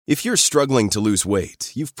If you're struggling to lose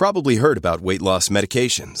weight, you've probably heard about weight loss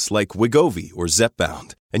medications like Wegovy or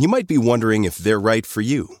Zepbound, and you might be wondering if they're right for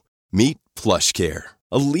you. Meet PlushCare,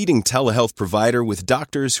 a leading telehealth provider with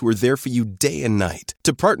doctors who are there for you day and night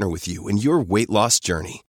to partner with you in your weight loss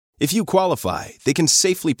journey. If you qualify, they can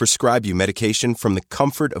safely prescribe you medication from the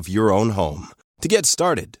comfort of your own home. To get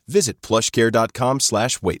started, visit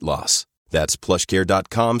plushcare.com/weightloss. That's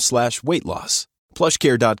plushcare.com/weightloss.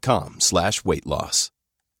 plushcare.com/weightloss.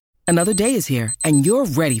 Another day is here, and you're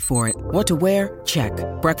ready for it. What to wear? Check.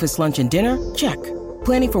 Breakfast, lunch, and dinner? Check.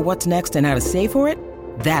 Planning for what's next and how to save for it?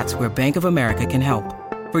 That's where Bank of America can help.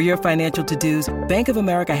 For your financial to-dos, Bank of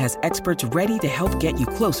America has experts ready to help get you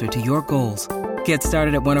closer to your goals. Get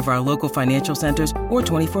started at one of our local financial centers or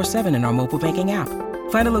 24/7 in our mobile banking app.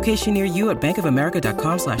 Find a location near you at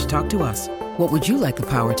bankofamerica.com/talktous. What would you like the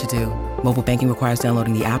power to do? Mobile banking requires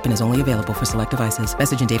downloading the app and is only available for select devices.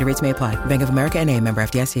 Message and data rates may apply. Bank of America N.A., member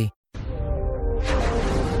FDIC.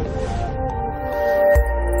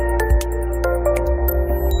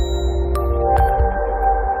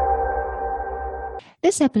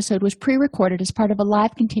 This episode was pre-recorded as part of a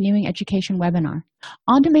live continuing education webinar.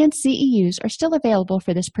 On-demand CEUs are still available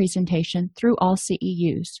for this presentation through All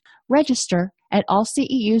CEUs. Register at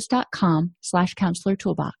allceus.com/counselor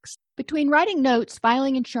toolbox. Between writing notes,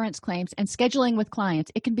 filing insurance claims, and scheduling with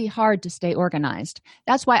clients, it can be hard to stay organized.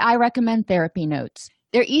 That's why I recommend Therapy Notes.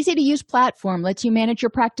 Their easy-to-use platform lets you manage your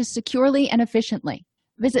practice securely and efficiently.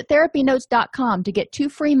 Visit therapynotes.com to get 2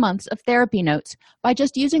 free months of Therapy Notes by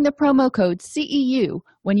just using the promo code CEU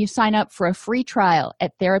when you sign up for a free trial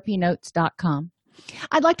at therapynotes.com.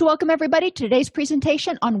 I'd like to welcome everybody to today's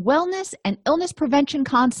presentation on wellness and illness prevention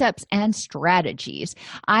concepts and strategies.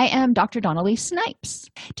 I am Dr. Dawn-Elise Snipes.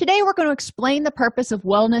 Today we're going to explain the purpose of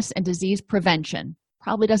wellness and disease prevention.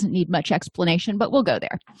 Probably doesn't need much explanation, but we'll go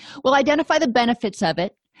there. We'll identify the benefits of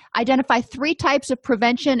it, identify 3 types of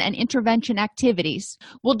prevention and intervention activities.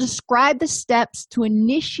 We'll describe the steps to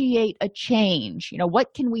initiate a change.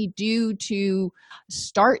 What can we do to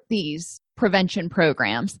start these prevention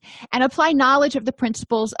programs and apply knowledge of the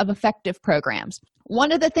principles of effective programs.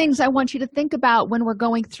 One of the things I want you to think about when we're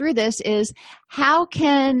going through this is how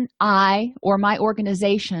can I or my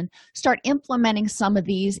organization start implementing some of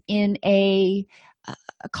these in a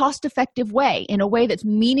cost-effective way, in a way that's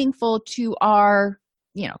meaningful to our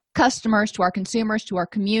customers, to our consumers, to our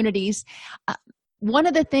communities. One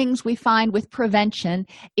of the things we find with prevention,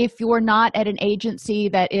 if you're not at an agency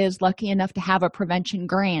that is lucky enough to have a prevention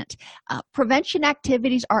grant, prevention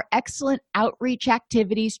activities are excellent outreach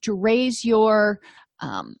activities to raise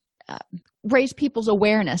people's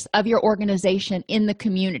awareness of your organization in the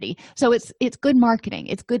community. So it's good marketing,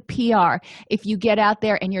 it's good PR if you get out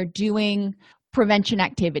there and you're doing prevention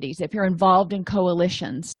activities, if you're involved in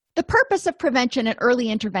coalitions. The purpose of prevention and early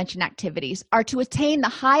intervention activities are to attain the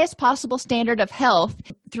highest possible standard of health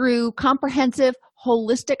through comprehensive,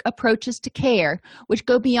 holistic approaches to care, which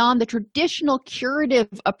go beyond the traditional curative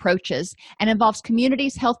approaches and involves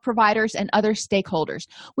communities, health providers, and other stakeholders.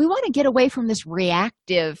 We want to get away from this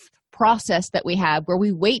reactive process that we have where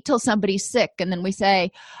we wait till somebody's sick and then we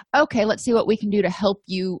say, okay, let's see what we can do to help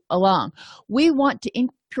you along. We want to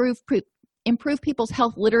improve people's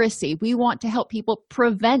health literacy. We want to help people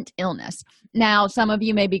prevent illness. Now, some of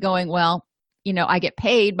you may be going, well, I get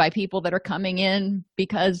paid by people that are coming in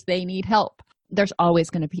because they need help. There's always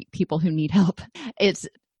going to be people who need help.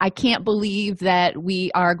 I can't believe that we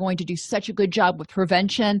are going to do such a good job with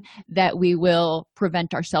prevention that we will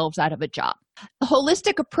prevent ourselves out of a job. A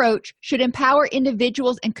holistic approach should empower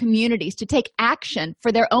individuals and communities to take action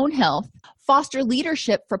for their own health, foster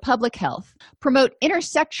leadership for public health, promote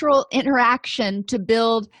intersectoral interaction to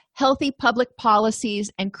build healthy public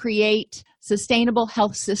policies, and create sustainable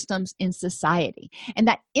health systems in society. And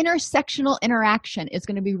that intersectional interaction is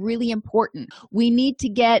going to be really important. We need to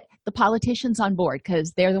get the politicians on board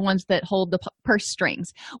because they're the ones that hold the purse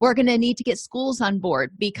strings. We're going to need to get schools on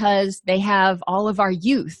board because they have all of our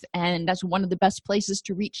youth, and that's one of the best places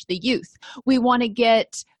to reach the youth. We want to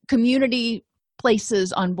get community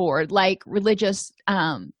places on board, like religious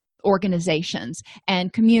organizations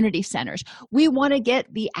and community centers. We want to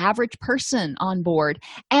get the average person on board,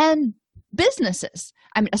 and businesses,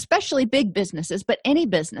 especially big businesses, but any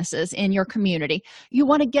businesses in your community, you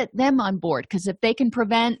want to get them on board because if they can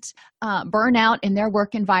prevent burnout in their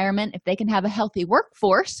work environment, if they can have a healthy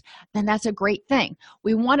workforce, then that's a great thing.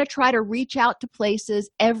 We want to try to reach out to places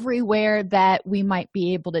everywhere that we might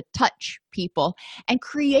be able to touch people and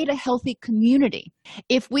create a healthy community.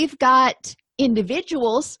 If we've got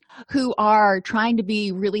individuals who are trying to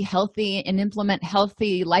be really healthy and implement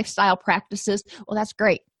healthy lifestyle practices, well, that's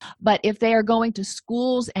great. But if they are going to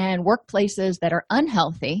schools and workplaces that are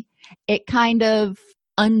unhealthy, it kind of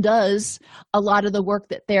undoes a lot of the work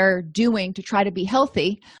that they're doing to try to be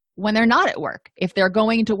healthy when they're not at work. If they're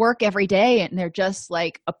going to work every day and they're just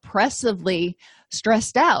like oppressively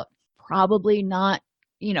stressed out, probably not,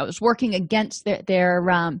 is working against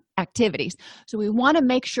their activities. So we want to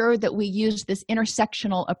make sure that we use this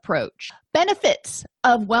intersectional approach. Benefits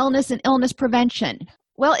of wellness and illness prevention.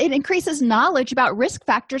 Well, it increases knowledge about risk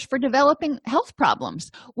factors for developing health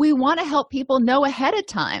problems. We want to help people know ahead of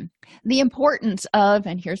time the importance of,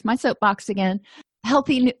 and here's my soapbox again,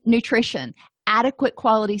 healthy nutrition, adequate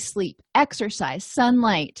quality sleep, exercise,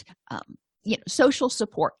 sunlight, social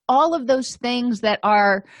support, all of those things that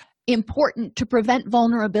are important to prevent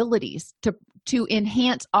vulnerabilities, to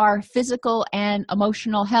enhance our physical and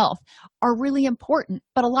emotional health are really important.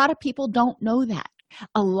 But a lot of people don't know that.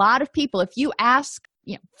 A lot of people, if you ask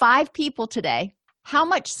 5 people today, how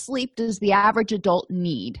much sleep does the average adult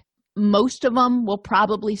need? Most of them will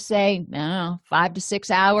probably say 5 to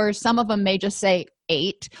 6 hours. Some of them may just say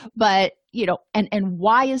 8, but and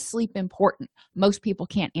why is sleep important? Most people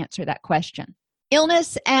can't answer that question.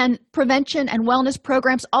 Illness and prevention and wellness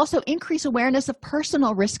programs also increase awareness of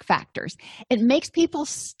personal risk factors. It makes people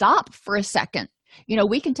stop for a second.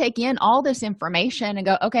 We can take in all this information and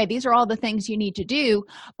go, okay, these are all the things you need to do,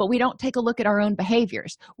 but we don't take a look at our own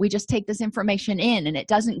behaviors. We just take this information in, and it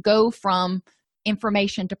doesn't go from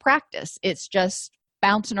information to practice. It's just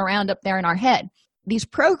bouncing around up there in our head. These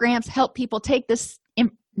programs help people take this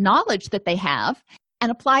knowledge that they have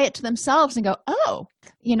and apply it to themselves and go, oh,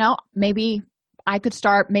 maybe I could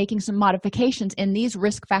start making some modifications in these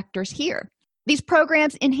risk factors here. These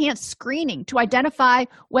programs enhance screening to identify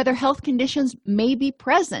whether health conditions may be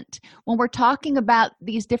present. When we're talking about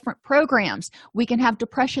these different programs, we can have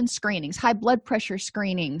depression screenings, high blood pressure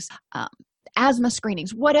screenings, asthma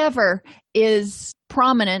screenings, whatever is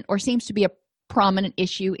prominent or seems to be a prominent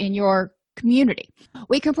issue in your community.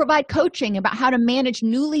 We can provide coaching about how to manage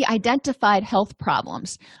newly identified health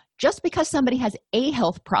problems. Just because somebody has a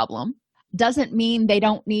health problem doesn't mean they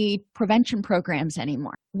don't need prevention programs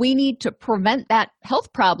anymore. We need to prevent that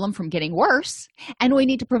health problem from getting worse, and we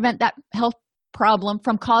need to prevent that health problem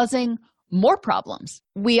from causing more problems.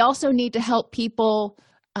 We also need to help people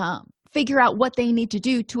figure out what they need to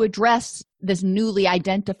do to address this newly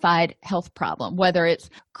identified health problem, whether it's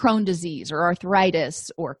Crohn's disease or arthritis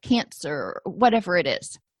or cancer or whatever it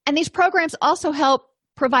is. And these programs also help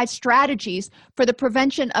provide strategies for the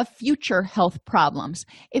prevention of future health problems.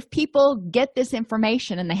 If people get this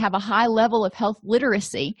information and they have a high level of health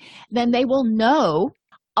literacy, then they will know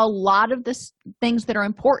a lot of the things that are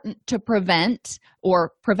important to prevent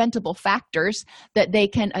or preventable factors that they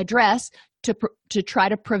can address to try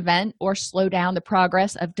to prevent or slow down the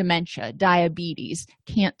progress of dementia, diabetes,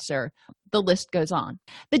 cancer. The list goes on.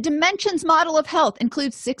 The Dimensions model of health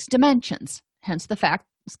includes 6 dimensions, hence the fact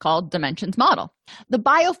it's called Dimensions model. The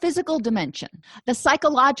biophysical dimension, the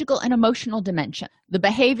psychological and emotional dimension, the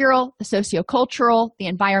behavioral, the sociocultural, the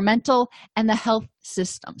environmental, and the health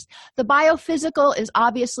systems. The biophysical is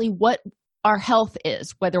obviously what our health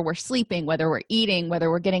is, whether we're sleeping, whether we're eating, whether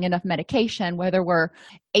we're getting enough medication, whether we're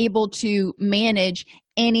able to manage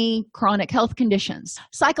any chronic health conditions.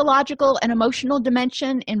 Psychological and emotional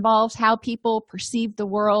dimension involves how people perceive the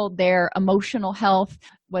world, their emotional health,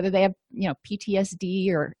 whether they have,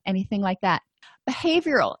 PTSD or anything like that.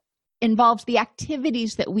 Behavioral involves the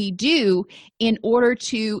activities that we do in order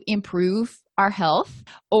to improve our health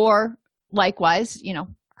or likewise,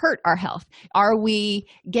 hurt our health. Are we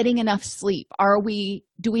getting enough sleep?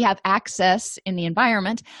 Do we have access in the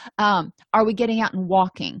environment? Are we getting out and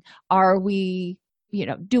walking? Are we,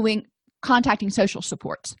 contacting social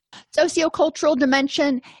supports? Sociocultural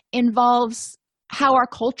dimension involves how our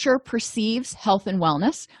culture perceives health and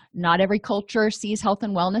wellness. Not every culture sees health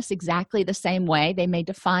and wellness exactly the same way. They may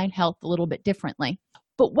define health a little bit differently.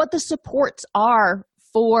 But what the supports are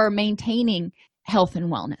for maintaining health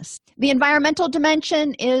and wellness. The environmental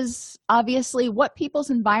dimension is obviously what people's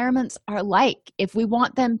environments are like. If we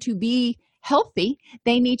want them to be healthy,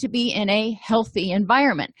 they need to be in a healthy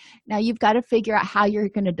environment. Now, you've got to figure out how you're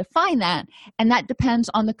going to define that, and that depends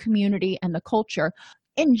on the community and the culture.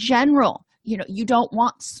 In general, you don't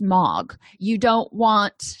want smog. You don't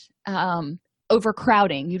want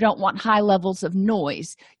overcrowding. You don't want high levels of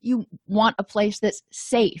noise. You want a place that's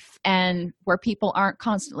safe and where people aren't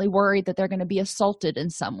constantly worried that they're going to be assaulted in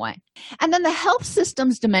some way. And then the health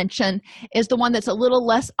systems dimension is the one that's a little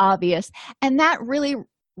less obvious, and that really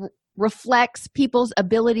reflects people's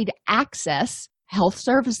ability to access health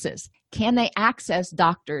services. Can they access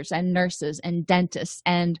doctors and nurses and dentists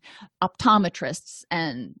and optometrists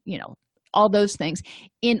and, all those things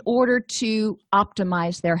in order to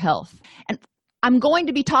optimize their health? And I'm going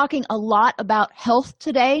to be talking a lot about health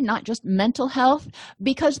today, not just mental health,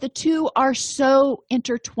 because the two are so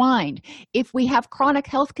intertwined. If we have chronic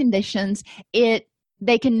health conditions,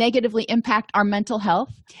 they can negatively impact our mental health.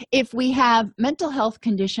 If we have mental health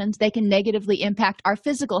conditions, they can negatively impact our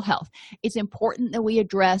physical health. It's important that we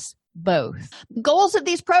address both. The goals of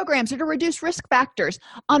these programs are to reduce risk factors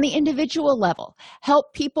on the individual level,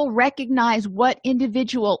 help people recognize what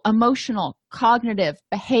individual, emotional, cognitive,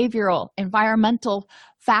 behavioral, environmental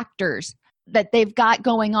factors that they've got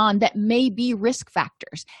going on that may be risk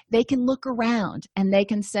factors. They can look around and they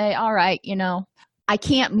can say, all right, I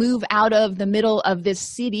can't move out of the middle of this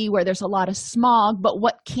city where there's a lot of smog, but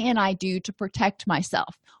what can I do to protect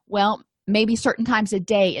myself? Well, maybe certain times a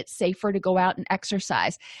day it's safer to go out and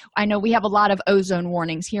exercise. I know we have a lot of ozone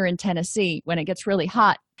warnings here in Tennessee when it gets really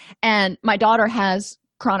hot, and my daughter has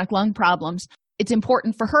chronic lung problems. It's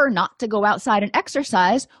important for her not to go outside and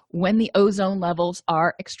exercise when the ozone levels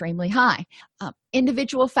are extremely high.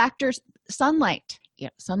 Individual factors, sunlight.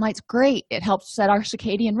 Sunlight's great. It helps set our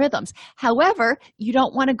circadian rhythms. However, you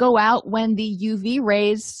don't want to go out when the UV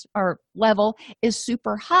rays or level is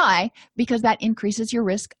super high because that increases your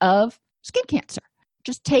risk of skin cancer.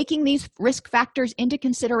 Just taking these risk factors into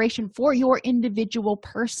consideration for your individual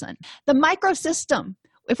person. The microsystem.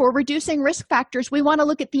 If we're reducing risk factors, we want to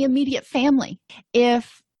look at the immediate family.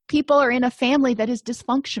 If people are in a family that is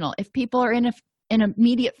dysfunctional, if people are in an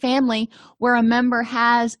immediate family where a member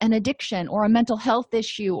has an addiction or a mental health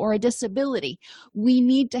issue or a disability, we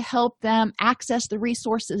need to help them access the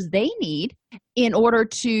resources they need in order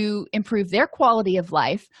to improve their quality of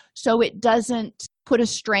life so it doesn't put a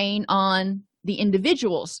strain on the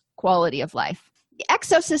individual's quality of life. The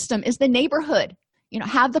exosystem is the neighborhood.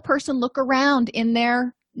 Have the person look around in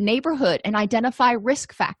their neighborhood and identify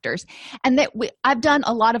risk factors. And I've done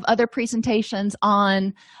a lot of other presentations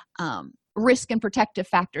on risk and protective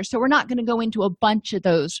factors, so we're not going to go into a bunch of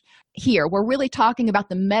those here. We're really talking about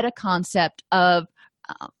the meta concept of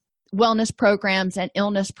wellness programs and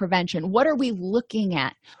illness prevention. What are we looking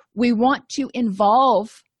at? We want to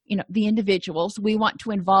involve the individuals. We want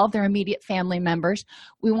to involve their immediate family members.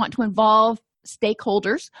 We want to involve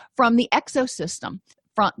stakeholders from the exosystem,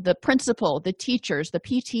 from the principal, the teachers, the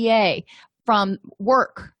PTA, from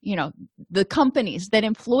work, the companies that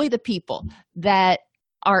employ the people that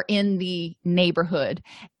are in the neighborhood,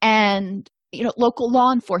 and local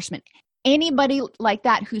law enforcement. Anybody like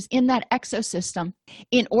that who's in that exosystem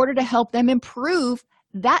in order to help them improve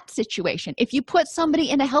that situation. If you put somebody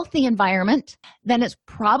in a healthy environment, then it's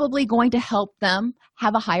probably going to help them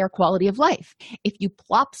have a higher quality of life. If you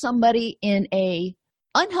plop somebody in a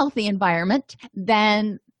unhealthy environment,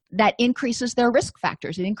 then that increases their risk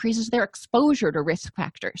factors. It increases their exposure to risk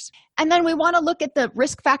factors. And then we want to look at the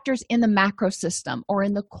risk factors in the macro system or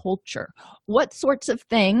in the culture. What sorts of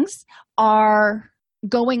things are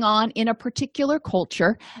going on in a particular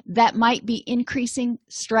culture that might be increasing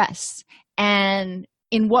stress, and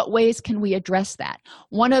in what ways can we address that?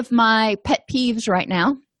 One of my pet peeves right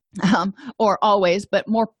now, or always, but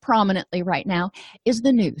more prominently right now, is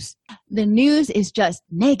the news. The news is just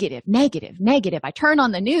negative, negative, negative. I turn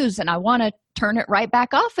on the news and I want to turn it right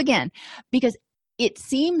back off again because it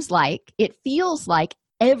feels like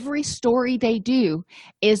every story they do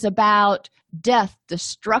is about death,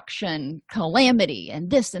 destruction, calamity, and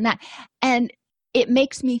this and that. And it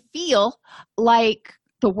makes me feel like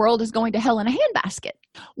the world is going to hell in a handbasket.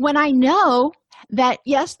 When I know that,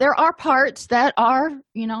 yes, there are parts that are,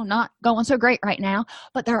 not going so great right now,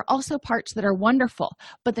 but there are also parts that are wonderful.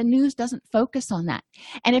 But the news doesn't focus on that.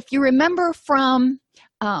 And if you remember from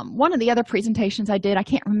one of the other presentations I did, I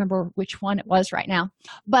can't remember which one it was right now,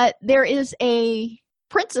 but there is a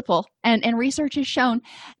principle, and research has shown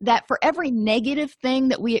that for every negative thing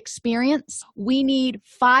that we experience, we need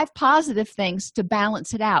 5 positive things to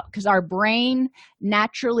balance it out, because our brain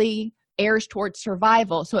naturally errs towards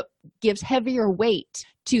survival, so it gives heavier weight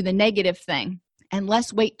to the negative thing and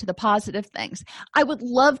less weight to the positive things. I would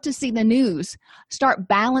love to see the news start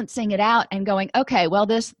balancing it out and going, okay, well,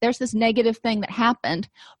 there's this negative thing that happened,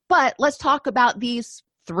 but let's talk about these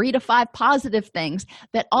 3 to 5 positive things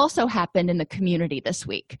that also happened in the community this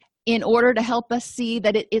week in order to help us see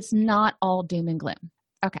that it's not all doom and gloom.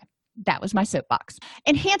 Okay, that was my soapbox.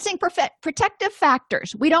 Enhancing protective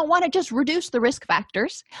factors. We don't want to just reduce the risk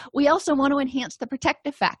factors. We also want to enhance the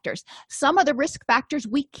protective factors. Some of the risk factors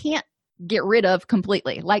we can't get rid of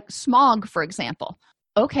completely, like smog, for example.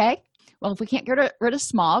 Okay, Well, if we can't get rid of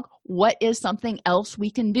smog, what is something else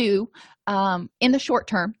we can do in the short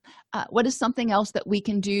term? What is something else that we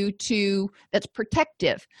can do that's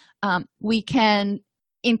protective? We can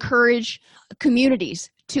encourage communities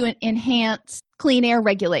to enhance clean air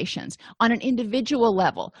regulations. On an individual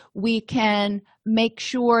level, we can make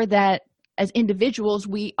sure that as individuals,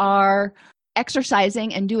 we are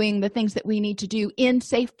exercising and doing the things that we need to do in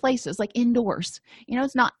safe places, like indoors.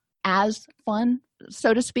 It's not as fun,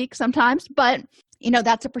 so to speak, sometimes, but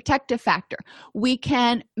that's a protective factor. We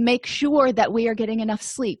can make sure that we are getting enough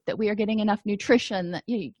sleep, that we are getting enough nutrition,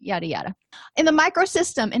 yada, yada. In the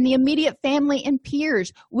microsystem, in the immediate family and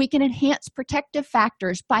peers, we can enhance protective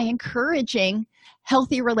factors by encouraging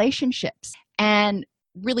healthy relationships and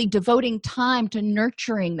really devoting time to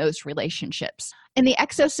nurturing those relationships. In the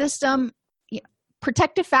exosystem,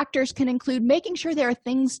 protective factors can include making sure there are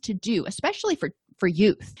things to do, especially for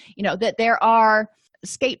youth, that there are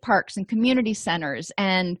skate parks and community centers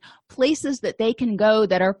and places that they can go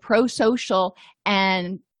that are pro-social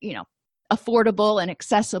and affordable and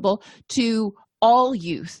accessible to all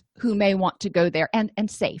youth who may want to go there, and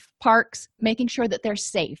safe parks, making sure that they're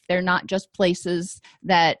safe. They're not just places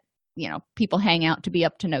that people hang out to be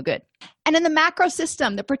up to no good. And in the macro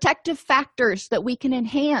system, the protective factors that we can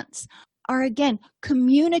enhance are, again,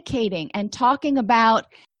 communicating and talking about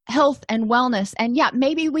health and wellness. And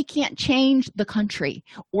maybe we can't change the country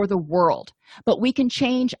or the world, but we can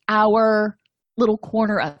change our little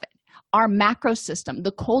corner of it. Our macro system,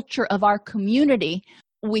 the culture of our community,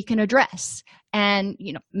 we can address. And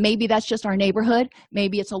maybe that's just our neighborhood.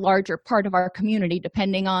 Maybe it's a larger part of our community,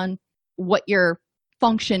 depending on what your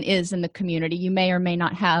function is in the community. You may or may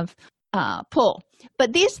not have pull.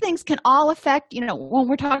 But these things can all affect, when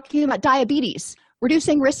we're talking about diabetes,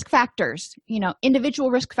 reducing risk factors.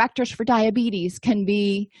 Individual risk factors for diabetes can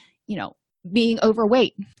be, being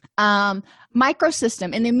overweight.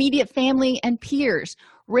 Microsystem in the immediate family and peers,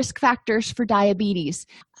 risk factors for diabetes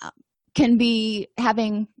can be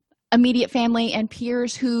having immediate family and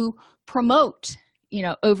peers who promote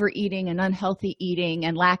overeating and unhealthy eating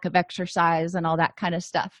and lack of exercise and all that kind of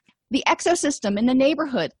stuff. The exosystem in the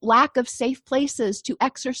neighborhood, lack of safe places to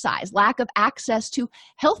exercise, lack of access to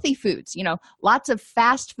healthy foods. Lots of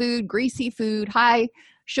fast food, greasy food, high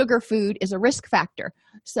sugar food is a risk factor.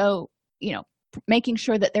 So, making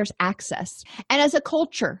sure that there's access. And as a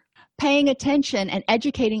culture, paying attention and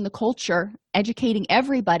educating the culture, educating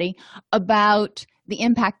everybody about the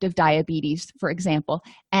impact of diabetes, for example,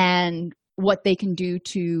 and what they can do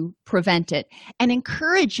to prevent it, and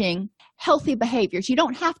encouraging healthy behaviors. You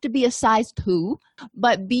don't have to be a size 2,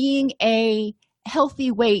 but being a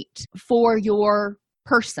healthy weight for your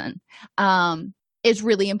person is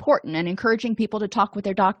really important, and encouraging people to talk with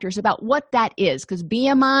their doctors about what that is, because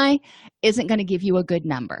BMI isn't going to give you a good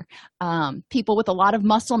number. People with a lot of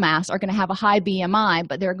muscle mass are going to have a high BMI,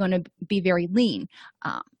 but they're going to be very lean.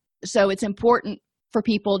 So it's important for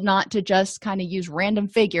people not to just kind of use random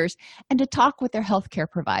figures and to talk with their healthcare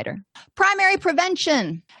provider. Primary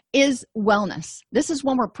prevention is wellness. This is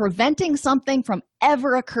when we're preventing something from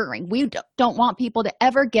ever occurring. We don't want people to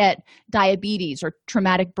ever get diabetes or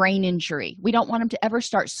traumatic brain injury. We don't want them to ever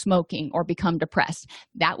start smoking or become depressed.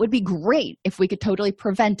 That would be great if we could totally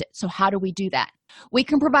prevent it. So how do we do that? We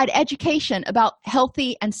can provide education about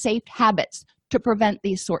healthy and safe habits to prevent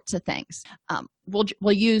these sorts of things.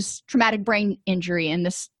 We'll use traumatic brain injury in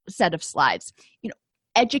this set of slides.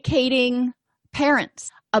 Educating parents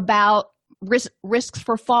about risks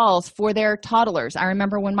for falls for their toddlers. I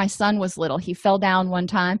remember when my son was little, he fell down one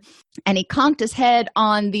time and he conked his head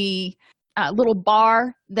on the little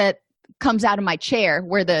bar that comes out of my chair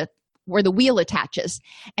where the wheel attaches,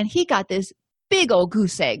 and he got this big old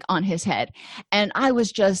goose egg on his head. And I was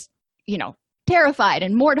just, terrified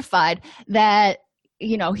and mortified that,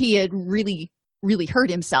 he had really, really hurt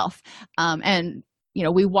himself. And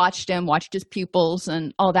we watched his pupils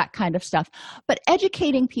and all that kind of stuff. But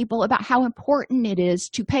educating people about how important it is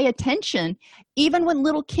to pay attention, even when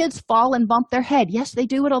little kids fall and bump their head. Yes, they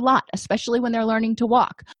do it a lot, especially when they're learning to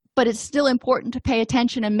walk. But it's still important to pay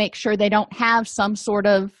attention and make sure they don't have some sort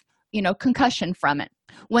of, concussion from it.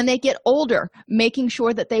 When they get older, making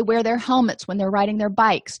sure that they wear their helmets when they're riding their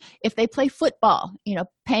bikes. If they play football,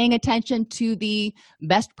 paying attention to the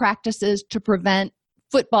best practices to prevent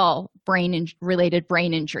football related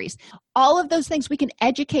brain injuries. All of those things we can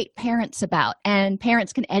educate parents about, and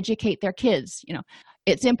parents can educate their kids.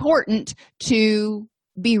 It's important to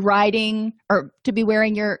be riding or to be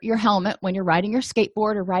wearing your helmet when you're riding your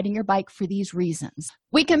skateboard or riding your bike for these reasons.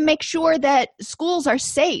 We can make sure that schools are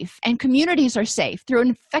safe and communities are safe through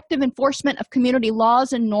an effective enforcement of community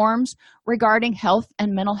laws and norms regarding health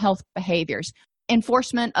and mental health behaviors.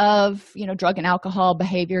 Enforcement of, drug and alcohol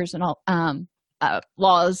behaviors and all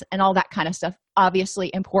laws and all that kind of stuff,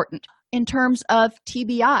 obviously important. In terms of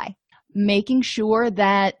TBI, making sure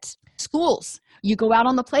that schools, you go out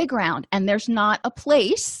on the playground and there's not a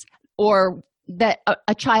place or that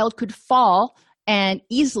a child could fall and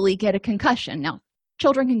easily get a concussion. Now,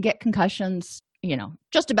 children can get concussions,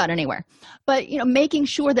 just about anywhere. But, making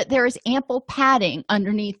sure that there is ample padding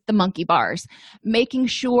underneath the monkey bars, making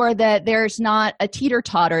sure that there's not a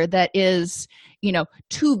teeter-totter that is,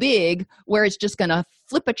 too big where it's just going to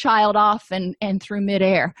flip a child off and through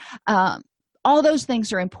midair. All those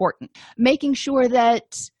things are important. Making sure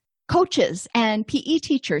that coaches and PE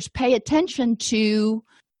teachers pay attention to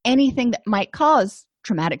anything that might cause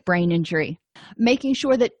traumatic brain injury. Making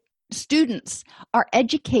sure that students are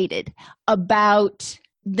educated about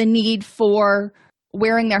the need for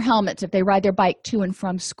wearing their helmets if they ride their bike to and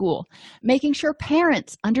from school. Making sure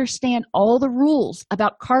parents understand all the rules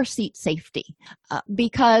about car seat safety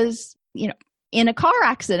because, in a car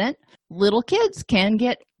accident, little kids can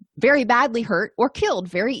get very badly hurt or killed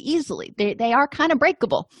very easily. They are kind of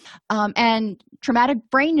breakable. And traumatic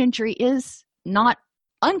brain injury is not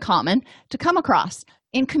uncommon to come across.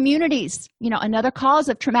 In communities, another cause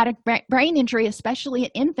of traumatic brain injury, especially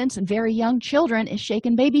in infants and very young children, is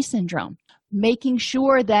shaken baby syndrome. Making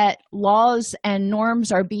sure that laws and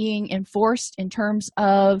norms are being enforced in terms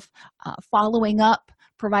of following up,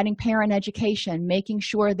 providing parent education, making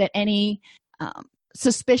sure that any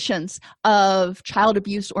suspicions of child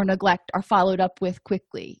abuse or neglect are followed up with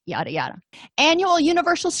quickly, yada, yada. Annual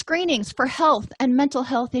universal screenings for health and mental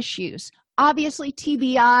health issues. Obviously,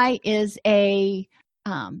 TBI is a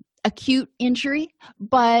acute injury,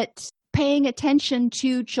 but paying attention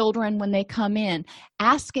to children when they come in,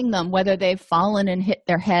 asking them whether they've fallen and hit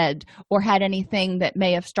their head or had anything that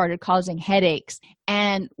may have started causing headaches.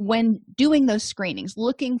 And when doing those screenings,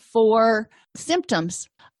 looking for symptoms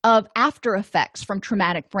of after effects from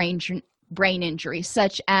traumatic brain injury,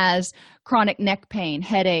 such as chronic neck pain,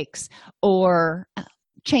 headaches, or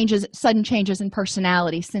sudden changes in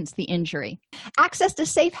personality since the injury. Access to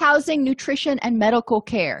safe housing, nutrition, and medical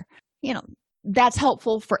care. That's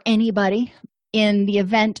helpful for anybody in the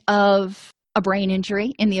event of a brain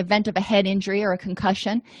injury, in the event of a head injury or a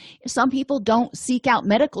concussion. Some people don't seek out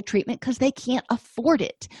medical treatment because they can't afford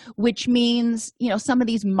it, which means, some of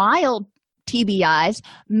these mild TBIs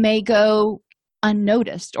may go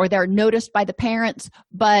unnoticed, or they're noticed by the parents,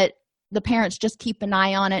 but the parents just keep an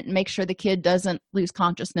eye on it and make sure the kid doesn't lose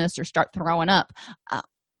consciousness or start throwing up.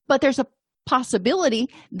 But there's a possibility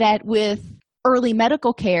that with early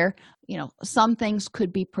medical care, some things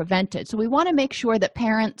could be prevented. So we want to make sure that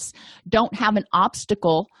parents don't have an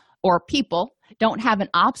obstacle, or people don't have an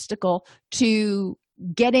obstacle to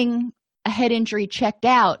getting a head injury checked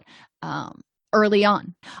out early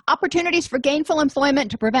on. Opportunities for gainful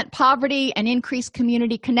employment to prevent poverty and increase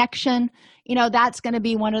community connection. That's going to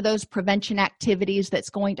be one of those prevention activities that's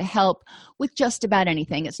going to help with just about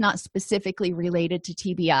anything. It's not specifically related to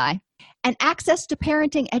TBI. And access to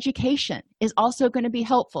parenting education is also going to be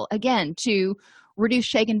helpful, again, to reduce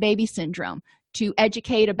shaken baby syndrome, to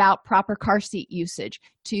educate about proper car seat usage,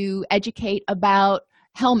 to educate about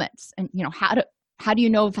helmets and, how do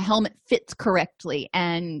you know if a helmet fits correctly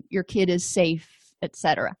and your kid is safe,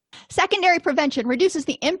 etc. Secondary prevention reduces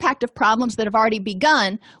the impact of problems that have already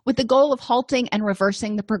begun with the goal of halting and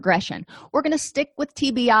reversing the progression. We're going to stick with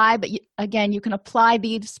TBI, but again, you can apply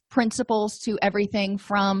these principles to everything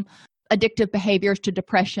from addictive behaviors to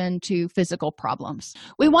depression to physical problems.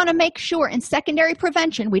 We want to make sure in secondary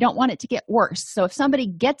prevention, we don't want it to get worse. So if somebody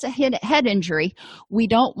gets a head injury, we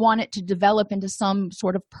don't want it to develop into some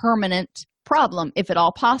sort of permanent problem, if at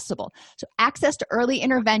all possible. So access to early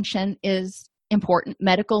intervention is important,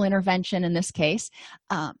 medical intervention in this case.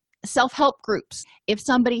 Self-help groups. If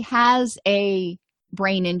somebody has a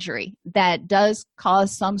brain injury that does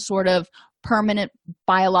cause some sort of permanent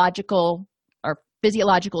biological or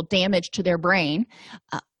physiological damage to their brain,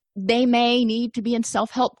 they may need to be in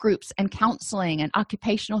self-help groups and counseling and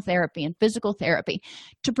occupational therapy and physical therapy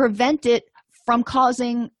to prevent it from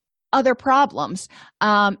causing other problems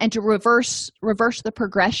and to reverse the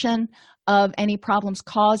progression of any problems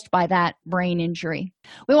caused by that brain injury.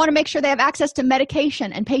 We want to make sure they have access to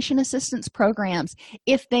medication and patient assistance programs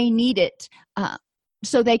if they need it.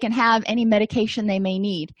 so they can have any medication they may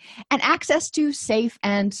need, and access to safe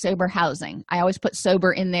and sober housing. I always put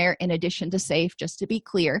sober in there in addition to safe, just to be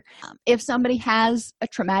clear. If somebody has a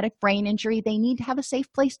traumatic brain injury, they need to have a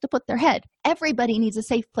safe place to put their head. Everybody needs a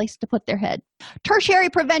safe place to put their head. Tertiary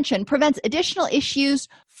prevention prevents additional issues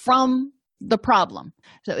from the problem.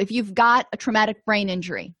 So if you've got a traumatic brain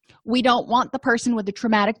injury, we don't want the person with the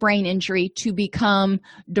traumatic brain injury to become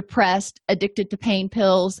depressed, addicted to pain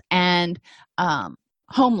pills, and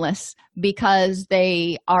homeless because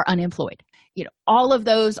they are unemployed. All of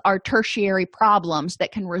those are tertiary problems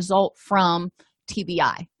that can result from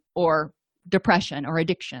TBI or depression or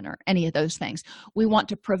addiction or any of those things. We want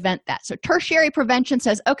to prevent that. So tertiary prevention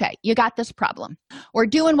says, okay, you got this problem. We're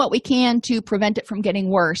doing what we can to prevent it from getting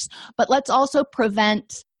worse, but let's also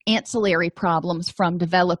prevent ancillary problems from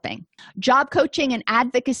developing. Job coaching and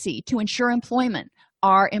advocacy to ensure employment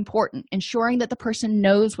are important, ensuring that the person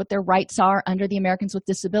knows what their rights are under the Americans with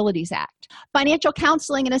Disabilities Act. Financial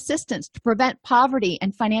counseling and assistance to prevent poverty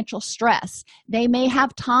and financial stress. They may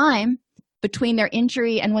have time between their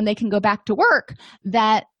injury and when they can go back to work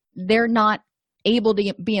that they're not able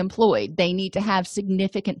to be employed. They need to have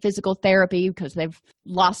significant physical therapy because they've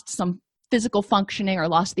lost some physical functioning or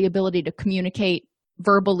lost the ability to communicate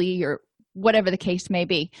verbally or whatever the case may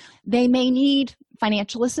be. They may need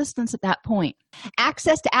financial assistance at that point.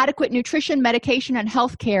 Access to adequate nutrition, medication, and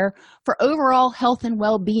health care for overall health and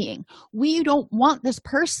well-being. We don't want this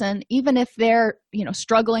person, even if they're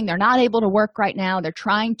struggling, they're not able to work right now, they're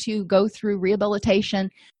trying to go through rehabilitation.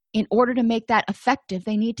 In order to make that effective,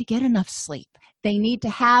 they need to get enough sleep. They need to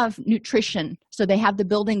have nutrition so they have the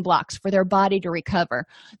building blocks for their body to recover.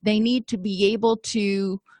 They need to be able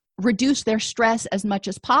to reduce their stress as much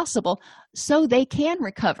as possible so they can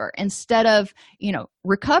recover instead of,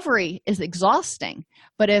 recovery is exhausting.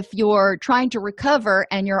 But if you're trying to recover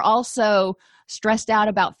and you're also stressed out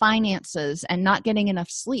about finances and not getting enough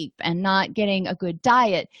sleep and not getting a good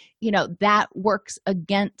diet, that works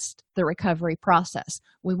against the recovery process.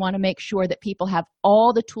 We want to make sure that people have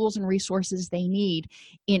all the tools and resources they need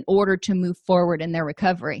in order to move forward in their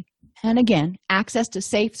recovery. And again, access to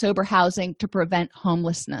safe, sober housing to prevent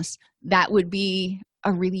homelessness. That would be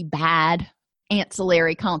a really bad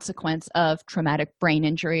ancillary consequence of traumatic brain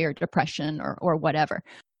injury or depression or whatever.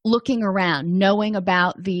 Looking around, knowing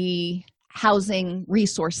about the housing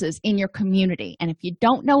resources in your community. And if you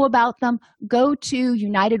don't know about them, go to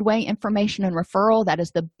United Way Information and Referral. That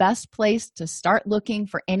is the best place to start looking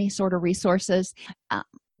for any sort of resources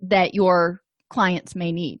that your clients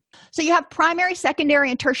may need. So you have primary, secondary,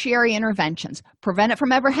 and tertiary interventions. Prevent it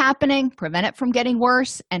from ever happening, prevent it from getting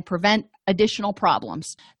worse, and prevent additional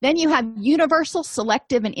problems. Then you have universal,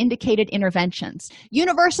 selective, and indicated interventions.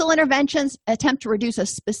 Universal interventions attempt to reduce a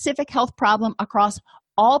specific health problem across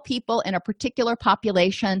all people in a particular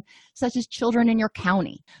population, such as children in your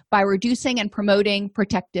county, by reducing and promoting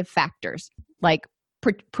protective factors like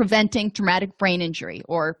preventing traumatic brain injury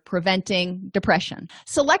or preventing depression.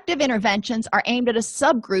 Selective interventions are aimed at a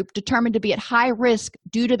subgroup determined to be at high risk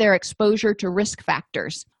due to their exposure to risk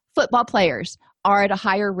factors. Football players are at a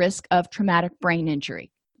higher risk of traumatic brain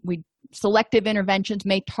injury. Selective interventions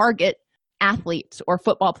may target athletes or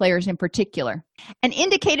football players in particular. And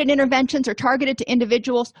indicated interventions are targeted to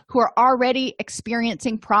individuals who are already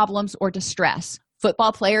experiencing problems or distress.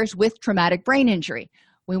 Football players with traumatic brain injury.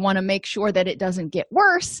 We want to make sure that it doesn't get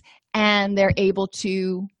worse and they're able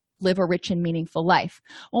to live a rich and meaningful life.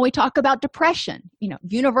 When we talk about depression,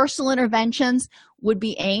 universal interventions would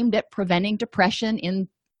be aimed at preventing depression in,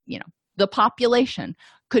 the population.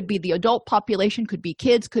 Could be the adult population, could be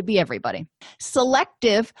kids, could be everybody.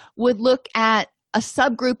 Selective would look at a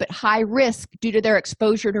subgroup at high risk due to their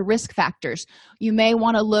exposure to risk factors. You may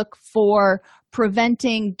want to look for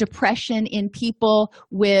preventing depression in people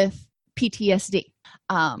with PTSD.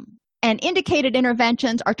 And indicated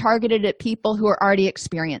interventions are targeted at people who are already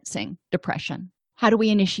experiencing depression. How do we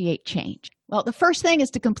initiate change? Well, the first thing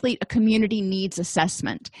is to complete a community needs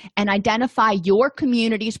assessment and identify your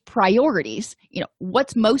community's priorities.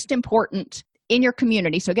 What's most important in your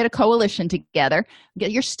community. So get a coalition together,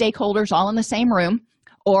 get your stakeholders all in the same room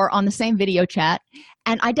or on the same video chat,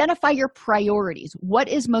 and identify your priorities. What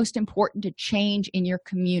is most important to change in your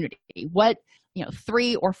community? What,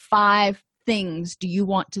 3 or 5 things do you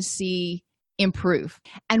want to see improve?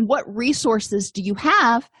 And what resources do you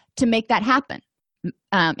have to make that happen?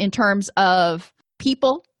 In terms of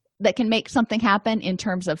people that can make something happen, in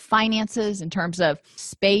terms of finances, in terms of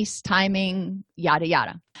space, timing, yada,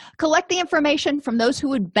 yada. Collect the information from those who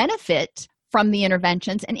would benefit from the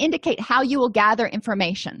interventions and indicate how you will gather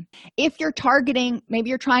information. If you're targeting, maybe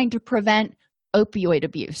you're trying to prevent opioid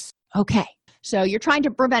abuse. Okay, So you're trying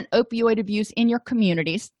to prevent opioid abuse in your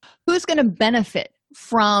communities. Who's going to benefit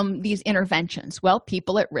from these interventions? Well,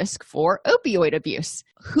 people at risk for opioid abuse.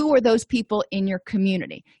 Who are those people in your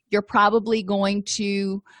community? You're probably going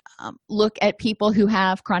to look at people who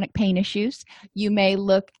have chronic pain issues. You may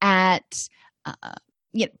look at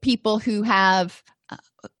people who have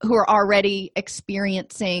who are already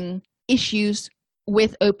experiencing issues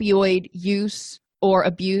with opioid use or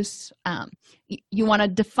abuse. You want to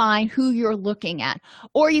define who you're looking at,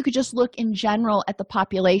 or you could just look in general at the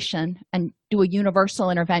population and do a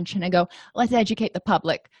universal intervention and go, let's educate the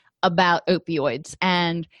public about opioids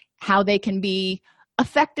and how they can be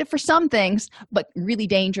effective for some things but really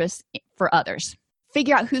dangerous for others.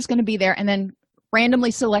 Figure out who's going to be there and then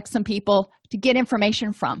randomly select some people to get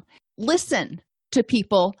information from. Listen to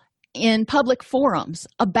people in public forums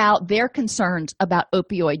about their concerns about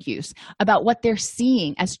opioid use, about what they're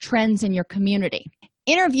seeing as trends in your community.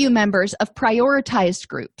 Interview members of prioritized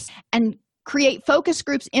groups and create focus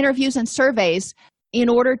groups, interviews, and surveys in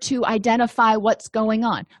order to identify what's going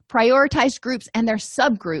on. Prioritized groups and their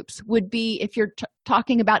subgroups would be, if you're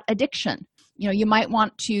talking about addiction, you might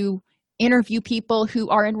want to interview people who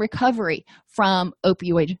are in recovery from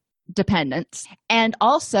opioid dependence, and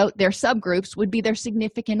also their subgroups would be their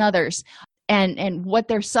significant others and what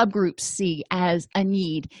their subgroups see as a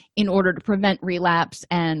need in order to prevent relapse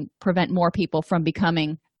and prevent more people from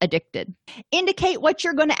becoming addicted. Indicate what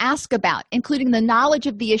you're going to ask about, including the knowledge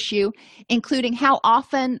of the issue, including how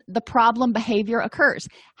often the problem behavior occurs,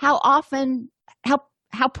 how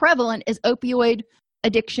prevalent is opioid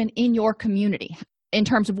addiction in your community in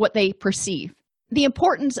terms of what they perceive. The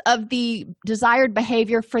importance of the desired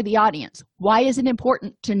behavior for the audience. Why is it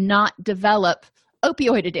important to not develop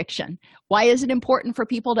opioid addiction? Why is it important for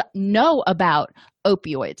people to know about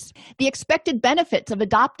opioids? The expected benefits of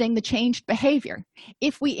adopting the changed behavior.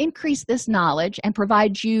 If we increase this knowledge and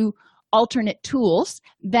provide you alternate tools,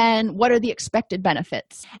 then what are the expected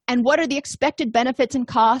benefits? And what are the expected benefits and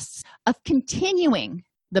costs of continuing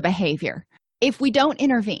the behavior? If we don't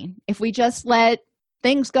intervene, if we just let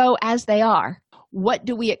things go as they are, what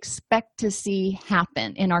do we expect to see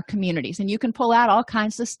happen in our communities? And you can pull out all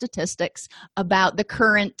kinds of statistics about the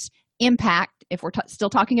current impact, if we're still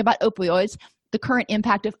talking about opioids, the current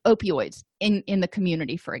impact of opioids in the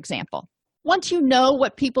community, for example. Once you know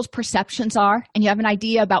what people's perceptions are and you have an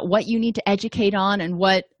idea about what you need to educate on and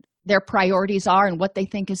what their priorities are and what they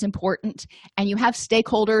think is important, and you have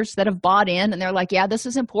stakeholders that have bought in and they're like, yeah, this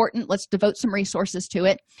is important, let's devote some resources to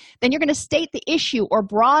it, then you're going to state the issue or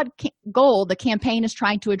broad goal the campaign is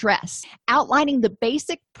trying to address, outlining the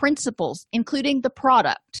basic principles, including the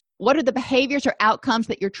product. What are the behaviors or outcomes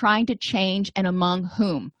that you're trying to change and among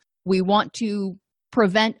whom? We want to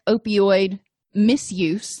prevent opioid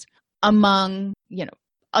misuse among,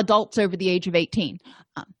 adults over the age of 18.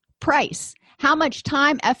 Price. How much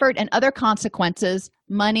time, effort, and other consequences,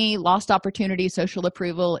 money, lost opportunity, social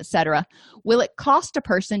approval, etc., will it cost a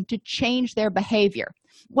person to change their behavior?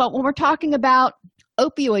 Well, when we're talking about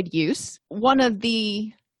opioid use, one of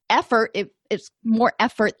the effort, it's more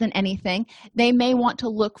effort than anything, they may want to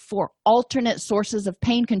look for alternate sources of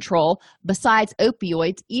pain control besides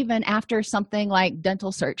opioids, even after something like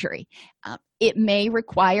dental surgery. It may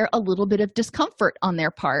require a little bit of discomfort on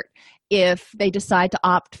their part if they decide to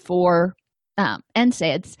opt for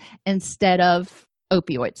NSAIDs instead of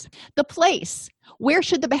opioids. The place, where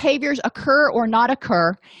should the behaviors occur or not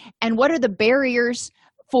occur, and what are the barriers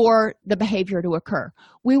for the behavior to occur?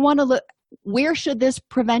 We want to look, where should this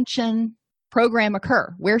prevention program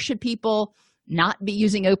occur? Where should people not be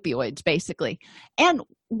using opioids, basically? And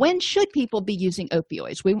when should people be using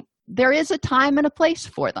opioids? There is a time and a place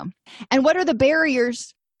for them. And what are the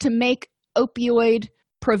barriers to make opioid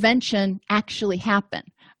prevention actually happen?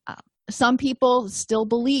 Some people still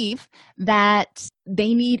believe that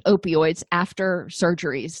they need opioids after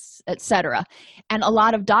surgeries, etc. And a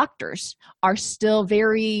lot of doctors are still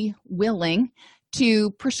very willing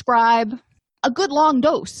to prescribe a good long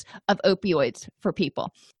dose of opioids for people.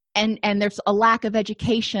 And there's a lack of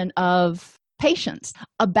education of patients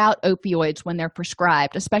about opioids when they're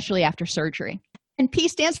prescribed, especially after surgery. And P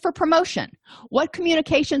stands for promotion. What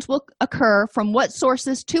communications will occur from what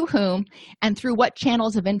sources to whom and through what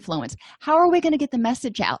channels of influence? How are we going to get the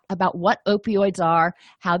message out about what opioids are,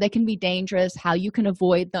 how they can be dangerous, how you can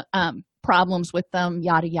avoid the problems with them,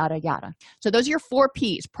 yada, yada, yada. So those are your 4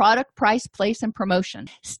 Ps: product, price, place, and promotion.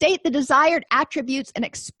 State the desired attributes and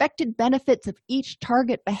expected benefits of each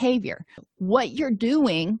target behavior. What you're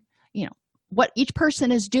doing, what each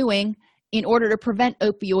person is doing in order to prevent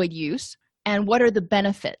opioid use, and what are the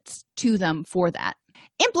benefits to them for that.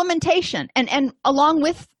 Implementation, and along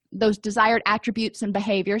with those desired attributes and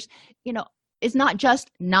behaviors, is not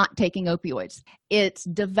just not taking opioids. It's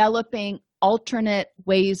developing alternate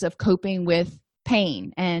ways of coping with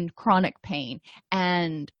pain and chronic pain,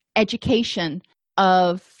 and education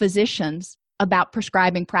of physicians about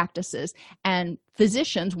prescribing practices. And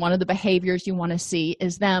physicians, one of the behaviors you want to see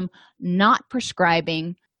is them not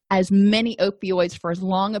prescribing as many opioids for as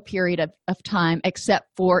long a period of time, except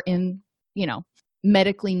for in,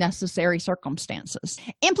 medically necessary circumstances.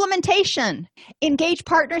 Implementation. Engage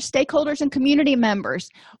partners, stakeholders, and community members.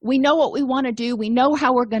 We know what we want to do. We know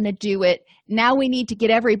how we're going to do it. Now we need to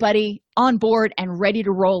get everybody on board and ready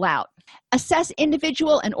to roll out. Assess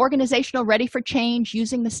individual and organizational ready for change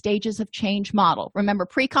using the stages of change model. Remember,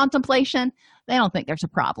 pre-contemplation, they don't think there's a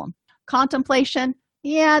problem. Contemplation,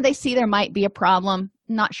 yeah, they see there might be a problem.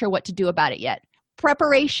 Not sure what to do about it yet.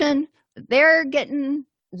 Preparation, they're getting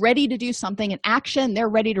ready to do something. In action, they're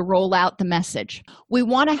ready to roll out the message. We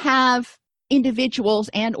want to have individuals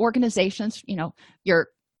and organizations, your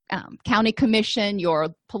county commission, your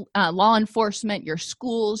law enforcement, your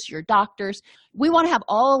schools, your doctors. We want to have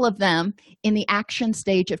all of them in the action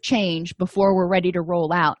stage of change before we're ready to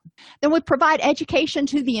roll out. Then we provide education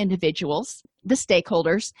to the individuals, the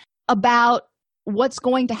stakeholders, about what's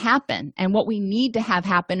going to happen and what we need to have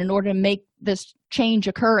happen in order to make this change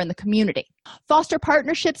occur in the community. Foster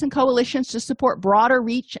partnerships and coalitions to support broader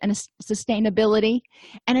reach and sustainability,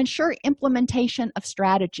 and ensure implementation of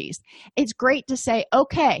strategies. It's great to say,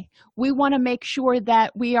 okay, we want to make sure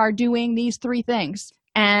that we are doing these 3 things.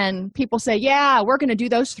 And people say, yeah, we're going to do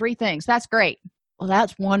those 3 things. That's great. Well,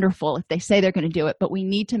 that's wonderful if they say they're going to do it, but we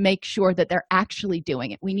need to make sure that they're actually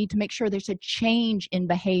doing it. We need to make sure there's a change in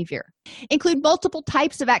behavior. Include multiple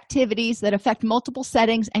types of activities that affect multiple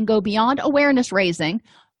settings and go beyond awareness raising,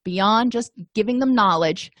 beyond just giving them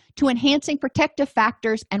knowledge, to enhancing protective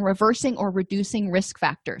factors and reversing or reducing risk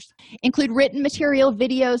factors. Include written material,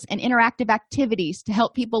 videos, and interactive activities to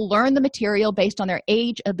help people learn the material based on their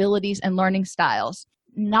age, abilities, and learning styles.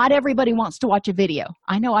 Not everybody wants to watch a video.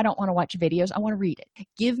 I know I don't want to watch videos. I want to read it.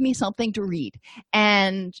 Give me something to read.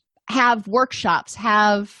 And have workshops,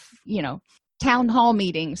 have, town hall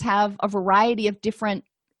meetings, have a variety of different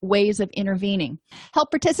ways of intervening.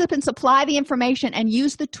 Help participants apply the information and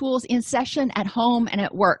use the tools in session, at home, and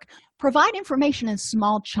at work. Provide information in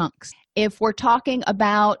small chunks. If we're talking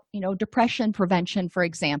about, depression prevention, for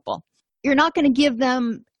example, you're not going to give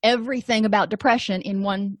them everything about depression in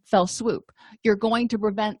one fell swoop. You're going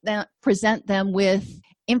to present them with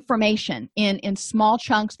information in small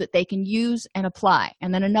chunks that they can use and apply,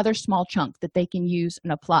 and then another small chunk that they can use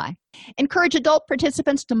and apply. Encourage adult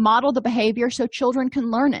participants to model the behavior so children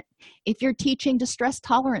can learn it. If you're teaching distress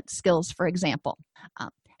tolerance skills, for example,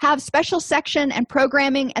 have special section and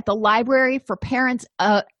programming at the library for parents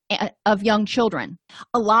of young children.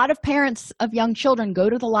 A lot of parents of young children go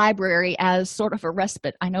to the library as sort of a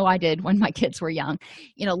respite. I know I did when my kids were young.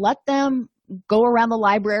 Let them go around the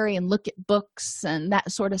library and look at books and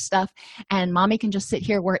that sort of stuff, and mommy can just sit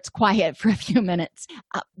here where it's quiet for a few minutes.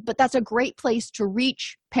 But that's a great place to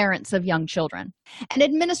reach parents of young children. And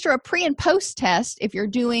administer a pre and post test if you're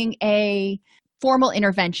doing a formal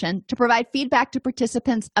intervention to provide feedback to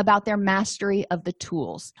participants about their mastery of the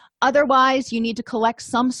tools. Otherwise, you need to collect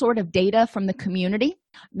some sort of data from the community.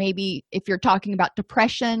 Maybe if you're talking about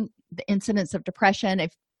depression, the incidence of depression.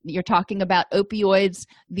 If you're talking about opioids,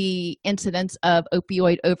 the incidence of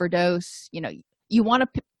opioid overdose. You want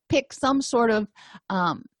to pick some sort of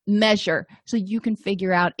measure so you can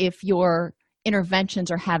figure out if your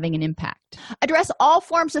interventions are having an impact. Address all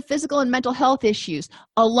forms of physical and mental health issues,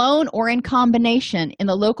 alone or in combination, in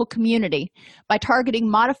the local community by targeting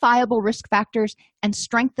modifiable risk factors and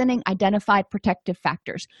strengthening identified protective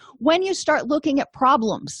factors. When you start looking at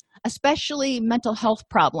problems, especially mental health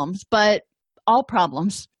problems, but all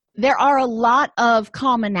problems, there are a lot of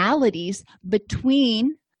commonalities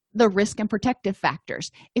between the risk and protective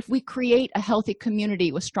factors. If we create a healthy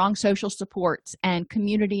community with strong social supports and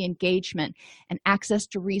community engagement and access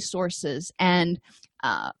to resources and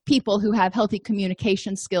people who have healthy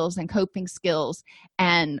communication skills and coping skills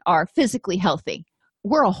and are physically healthy,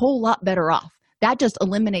 we're a whole lot better off. That just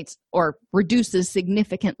eliminates or reduces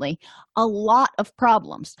significantly a lot of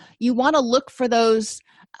problems. You want to look for those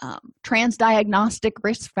transdiagnostic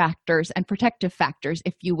risk factors and protective factors,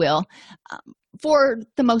 if you will, for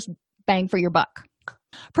the most bang for your buck.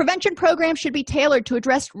 Prevention programs should be tailored to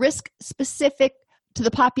address risk-specific to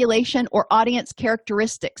the population or audience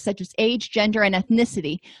characteristics such as age, gender, and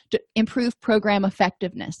ethnicity to improve program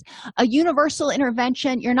effectiveness. A universal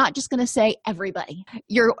intervention, you're not just going to say everybody.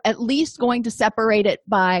 You're at least going to separate it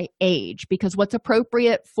by age, because what's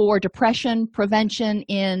appropriate for depression prevention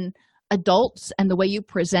in adults and the way you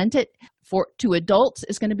present it to adults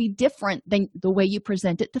is going to be different than the way you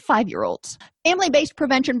present it to 5-year-olds. Family-based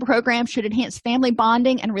prevention programs should enhance family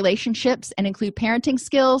bonding and relationships and include parenting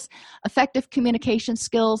skills, effective communication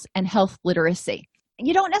skills, and health literacy.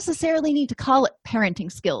 You don't necessarily need to call it parenting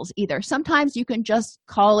skills either. Sometimes you can just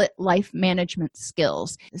call it life management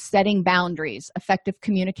skills, setting boundaries, effective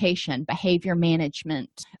communication, behavior management,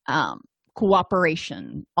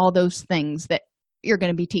 cooperation, all those things that you're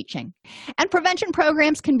going to be teaching. And prevention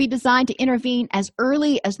programs can be designed to intervene as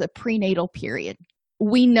early as the prenatal period.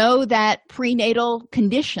 We know that prenatal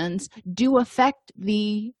conditions do affect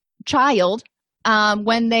the child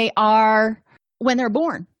when they're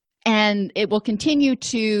born, and it will continue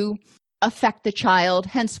to affect the child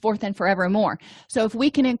henceforth and forevermore. So if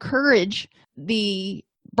we can encourage the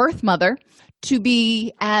birth mother to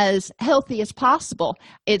be as healthy as possible,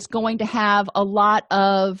 it's going to have a lot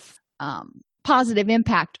of positive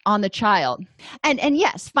impact on the child. And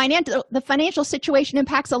yes, the financial situation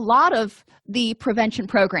impacts a lot of the prevention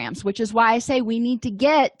programs, which is why I say we need to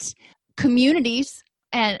get communities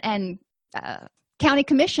and county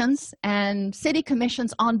commissions and city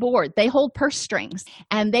commissions on board. They hold purse strings,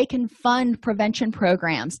 and they can fund prevention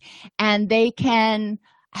programs, and they can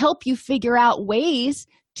help you figure out ways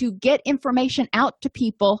to get information out to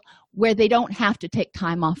people where they don't have to take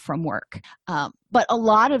time off from work. But a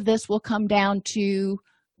lot of this will come down to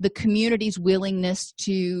the community's willingness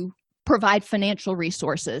to provide financial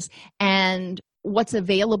resources and what's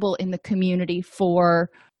available in the community for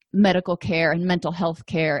medical care and mental health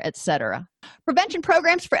care, etc. Prevention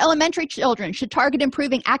programs for elementary children should target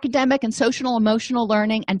improving academic and social emotional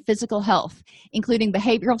learning and physical health, including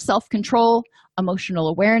behavioral self-control, emotional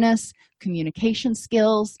awareness, communication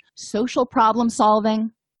skills, social problem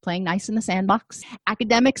solving, playing nice in the sandbox,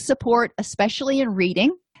 academic support, especially in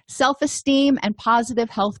reading, self-esteem, and positive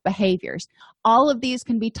health behaviors. All of these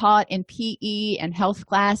can be taught in PE and health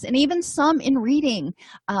class, and even some in reading,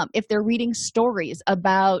 if they're reading stories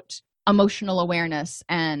about emotional awareness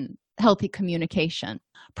and healthy communication.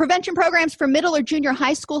 Prevention programs for middle or junior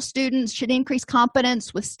high school students should increase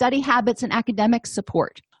competence with study habits and academic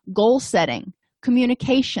support, goal setting,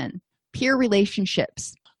 communication, peer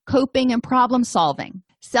relationships, coping and problem solving,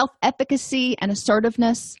 self-efficacy and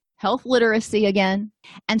assertiveness, health literacy again,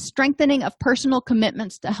 and strengthening of personal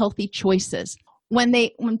commitments to healthy choices. When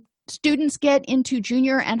students get into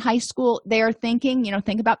junior and high school, they are thinking,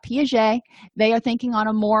 think about Piaget, they are thinking on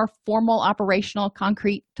a more formal operational,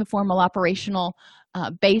 concrete to formal operational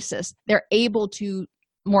basis. They're able to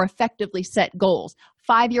more effectively set goals.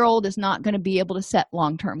 5-year-old is not going to be able to set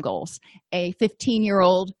long-term goals. A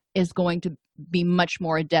 15-year-old is going to be much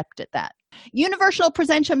more adept at that. Universal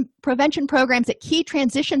prevention programs at key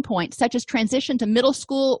transition points, such as transition to middle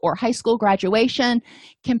school or high school graduation,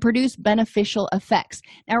 can produce beneficial effects.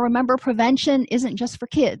 Now, remember, prevention isn't just for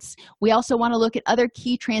kids. We also want to look at other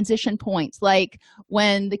key transition points, like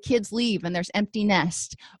when the kids leave and there's empty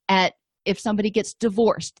nest, if somebody gets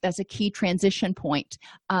divorced, that's a key transition point.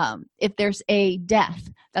 If there's a death,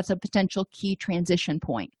 that's a potential key transition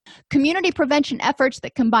point. Community prevention efforts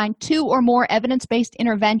that combine 2 or more evidence-based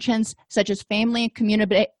interventions, such as family and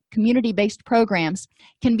community-based programs,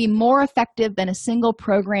 can be more effective than a single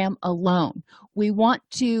program alone. We want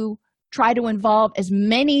to try to involve as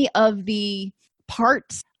many of the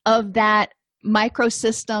parts of that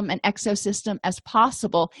microsystem and exosystem as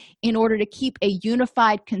possible in order to keep a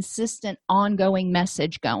unified, consistent, ongoing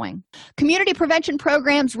message going. Community prevention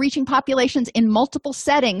programs reaching populations in multiple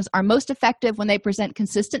settings are most effective when they present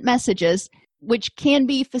consistent messages, which can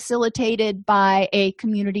be facilitated by a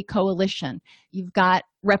community coalition. You've got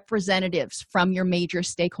representatives from your major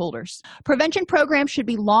stakeholders. Prevention programs should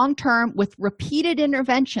be long-term with repeated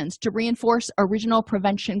interventions to reinforce original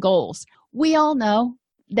prevention goals. We all know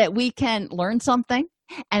that we can learn something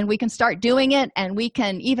and we can start doing it and we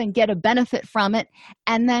can even get a benefit from it,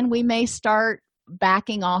 and then we may start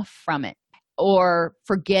backing off from it or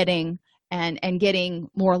forgetting and getting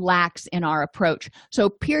more lax in our approach. So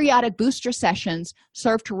periodic booster sessions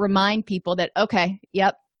serve to remind people that, okay,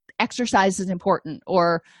 yep, exercise is important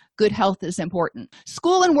or good health is important.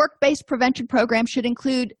 School and work-based prevention programs should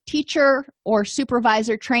include teacher or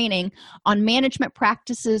supervisor training on management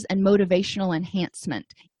practices and motivational enhancement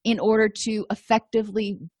in order to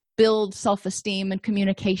effectively build self-esteem and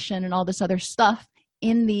communication and all this other stuff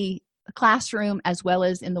in the classroom as well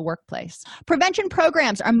as in the workplace. Prevention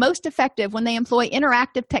programs are most effective when they employ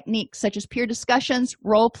interactive techniques such as peer discussions,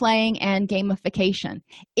 role-playing, and gamification.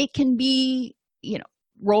 It can be,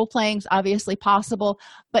 role-playing is obviously possible,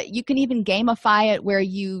 but you can even gamify it where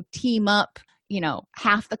you team up,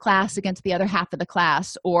 half the class against the other half of the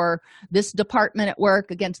class, or this department at work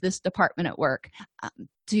against this department at work,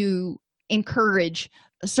 to encourage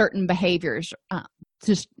certain behaviors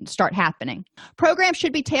to start happening. Programs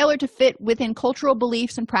should be tailored to fit within cultural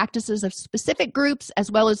beliefs and practices of specific groups as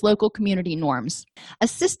well as local community norms. A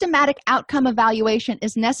systematic outcome evaluation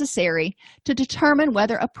is necessary to determine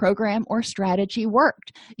whether a program or strategy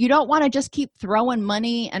worked. You don't want to just keep throwing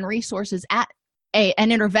money and resources at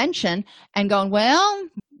an intervention and going, well,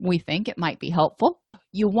 we think it might be helpful.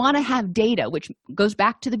 You want to have data, which goes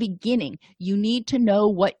back to the beginning. You need to know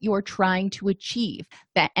what you're trying to achieve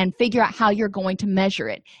and figure out how you're going to measure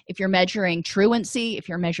it. If you're measuring truancy, if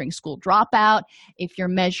you're measuring school dropout, if you're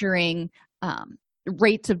measuring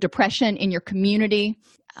rates of depression in your community,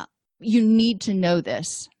 you need to know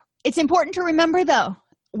this. It's important to remember, though,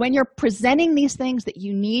 when you're presenting these things, that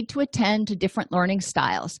you need to attend to different learning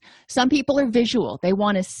styles. Some people are visual. They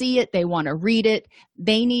want to see it. They want to read it.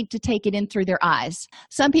 They need to take it in through their eyes.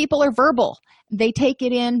 Some people are verbal. They take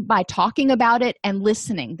it in by talking about it and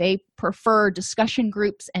listening. They prefer discussion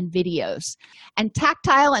groups and videos. And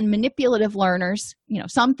tactile and manipulative learners,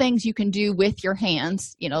 some things you can do with your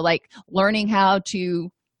hands, like learning how to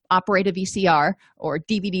operate a VCR or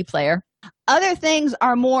DVD player. Other things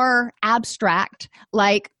are more abstract,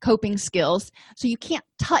 like coping skills. So you can't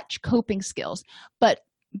touch coping skills. But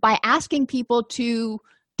by asking people to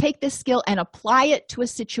take this skill and apply it to a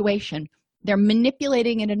situation, they're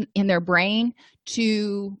manipulating it in their brain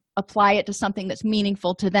to apply it to something that's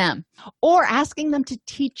meaningful to them, or asking them to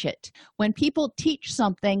teach it. When people teach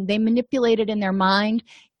something, they manipulate it in their mind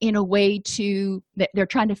in a way that they're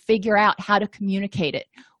trying to figure out how to communicate it,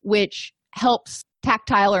 which helps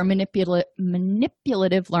tactile or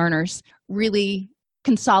manipulative learners really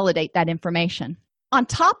consolidate that information. On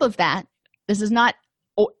top of that, this is not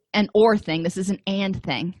an or thing, this is an and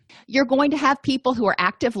thing. You're going to have people who are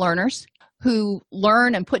active learners who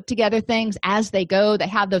learn and put together things as they go. They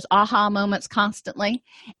have those aha moments constantly.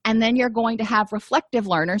 And then you're going to have reflective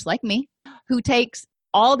learners like me who takes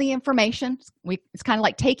all the information. It's kind of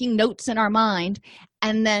like taking notes in our mind,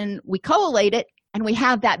 and then we collate it and we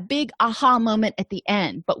have that big aha moment at the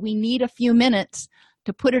end. But we need a few minutes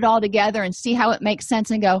to put it all together and see how it makes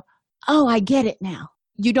sense and go, oh, I get it now.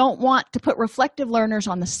 You don't want to put reflective learners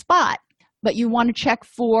on the spot, but you want to check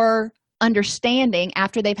for understanding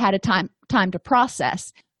after they've had a time to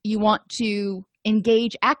process. You want to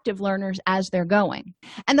engage active learners as they're going.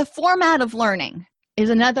 And the format of learning is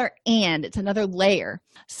it's another layer.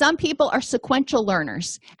 Some people are sequential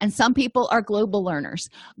learners and some people are global learners.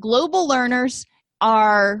 Global learners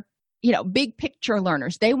are, big picture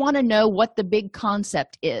learners. They want to know what the big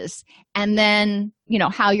concept is and then,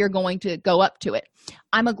 how you're going to go up to it.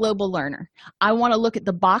 I'm a global learner. I want to look at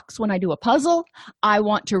the box when I do a puzzle. I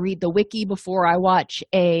want to read the wiki before I watch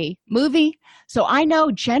a movie. So I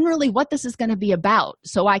know generally what this is going to be about,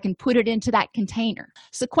 so I can put it into that container.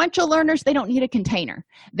 Sequential learners, they don't need a container.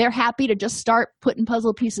 They're happy to just start putting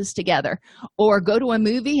puzzle pieces together or go to a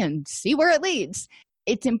movie and see where it leads.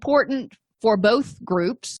 It's important for both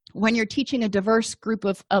groups, when you're teaching a diverse group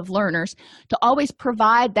of learners, to always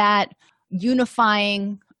provide that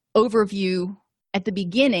unifying overview at the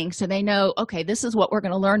beginning so they know, okay, this is what we're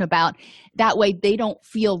going to learn about. That way they don't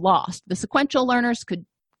feel lost. The sequential learners could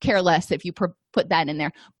care less if you put that in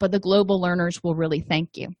there, but the global learners will really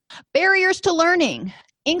thank you. Barriers to learning.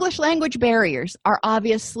 English language barriers are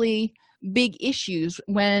obviously big issues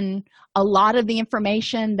when a lot of the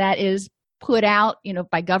information that is put out,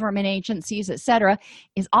 by government agencies, etc.,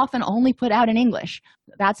 is often only put out in English.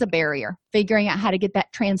 That's a barrier, figuring out how to get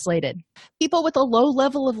that translated. People with a low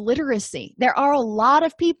level of literacy. There are a lot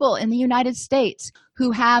of people in the United States who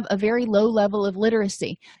have a very low level of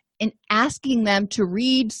literacy. And asking them to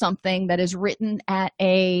read something that is written at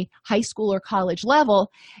a high school or college level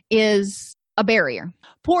is a barrier.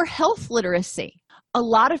 Poor health literacy. A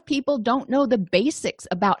lot of people don't know the basics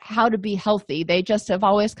about how to be healthy. They just have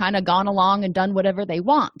always kind of gone along and done whatever they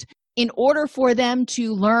want. In order for them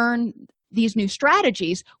to learn these new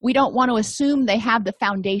strategies, we don't want to assume they have the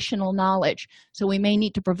foundational knowledge. So we may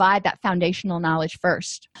need to provide that foundational knowledge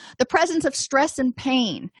first. The presence of stress and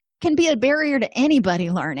pain can be a barrier to anybody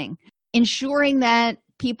learning. Ensuring that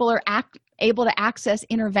people are able to access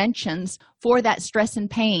interventions for that stress and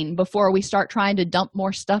pain before we start trying to dump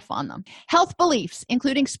more stuff on them. Health beliefs,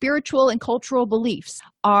 including spiritual and cultural beliefs,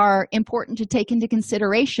 are important to take into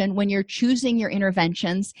consideration when you're choosing your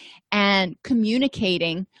interventions and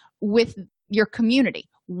communicating with your community.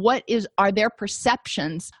 Are their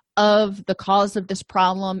perceptions of the cause of this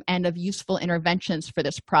problem and of useful interventions for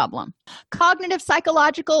this problem? Cognitive,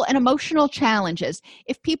 psychological, and emotional challenges.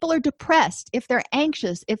 If people are depressed, if they're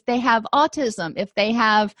anxious, if they have autism, if they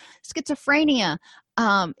have schizophrenia,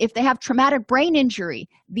 if they have traumatic brain injury,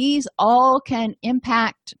 these all can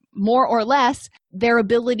impact more or less their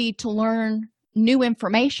ability to learn new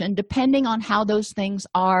information depending on how those things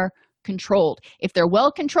are controlled. If they're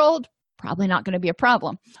well controlled, probably not going to be a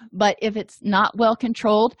problem. But if it's not well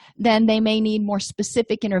controlled, then they may need more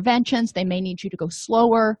specific interventions. They may need you to go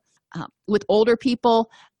slower. With older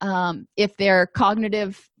people, if their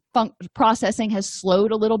cognitive processing has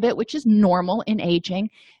slowed a little bit, which is normal in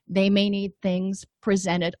aging, they may need things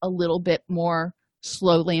presented a little bit more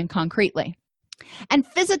slowly and concretely. And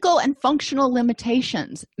physical and functional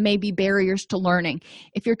limitations may be barriers to learning.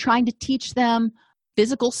 If you're trying to teach them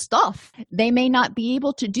physical stuff, they may not be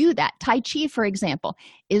able to do that. Tai Chi, for example,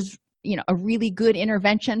 is a really good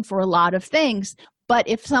intervention for a lot of things. But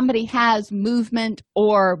if somebody has movement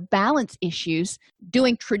or balance issues,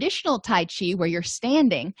 doing traditional Tai Chi where you're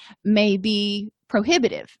standing may be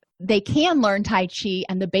prohibitive. They can learn Tai Chi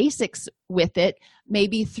and the basics with it,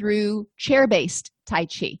 maybe through chair-based Tai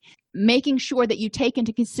Chi. Making sure that you take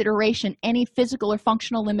into consideration any physical or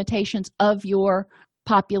functional limitations of your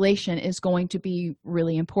population is going to be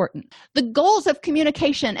really important. The goals of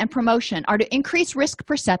communication and promotion are to increase risk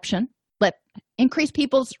perception, increase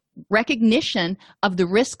people's recognition of the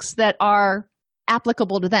risks that are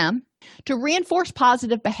applicable to them, to reinforce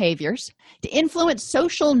positive behaviors, to influence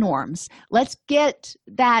social norms. Let's get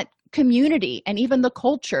that community and even the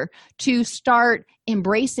culture to start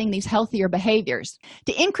embracing these healthier behaviors,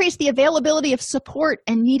 to increase the availability of support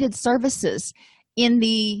and needed services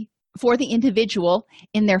for the individual,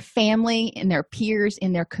 in their family, in their peers,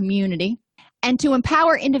 in their community, and to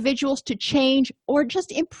empower individuals to change or just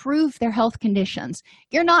improve their health conditions.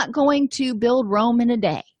 You're not going to build Rome in a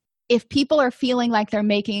day. If people are feeling like they're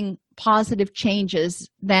making positive changes,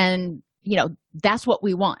 then, that's what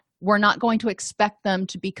we want. We're not going to expect them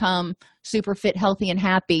to become super fit, healthy, and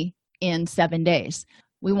happy in 7 days.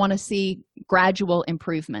 We want to see gradual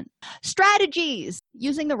improvement. Strategies: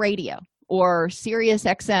 using the radio or Sirius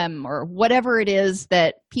XM or whatever it is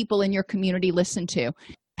that people in your community listen to.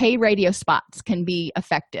 Paid radio spots can be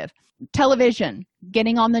effective. Television,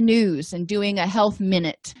 getting on the news and doing a health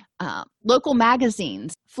minute. Local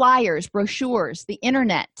magazines, flyers, brochures, the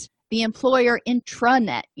internet, the employer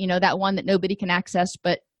intranet, that one that nobody can access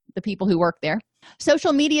but the people who work there.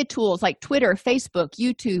 Social media tools like Twitter, Facebook,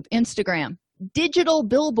 YouTube, Instagram. Digital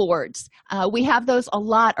billboards. We have those a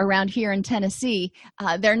lot around here in Tennessee.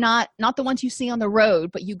 They're not the ones you see on the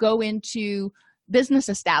road, but you go into business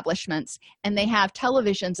establishments and they have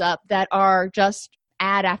televisions up that are just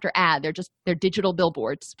ad after ad. They're digital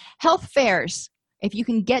billboards. Health fairs. If you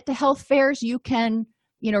can get to health fairs, you can,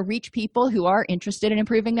 reach people who are interested in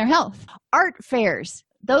improving their health. Art fairs.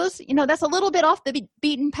 Those, that's a little bit off the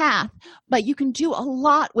beaten path, but you can do a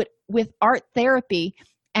lot with art therapy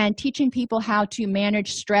and teaching people how to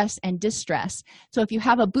manage stress and distress. So if you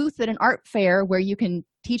have a booth at an art fair where you can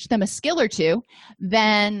teach them a skill or two,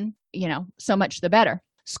 then, so much the better.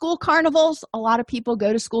 School carnivals. A lot of people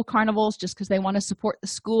go to school carnivals just because they want to support the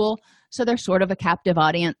school, so they're sort of a captive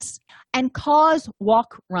audience. And cause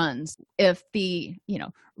walk runs. If the,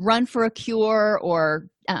 Run for a Cure or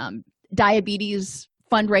diabetes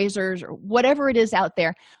fundraisers or whatever it is out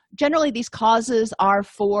there, generally these causes are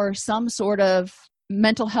for some sort of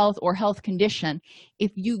mental health or health condition.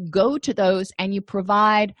 If you go to those and you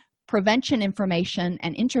provide prevention information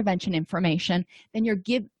and intervention information, then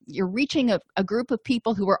you're reaching a group of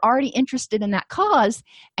people who are already interested in that cause,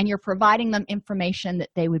 and you're providing them information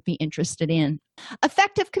that they would be interested in.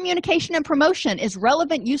 Effective communication and promotion is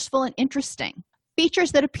relevant, useful, and interesting.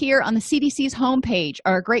 Features that appear on the CDC's homepage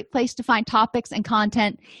are a great place to find topics and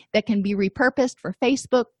content that can be repurposed for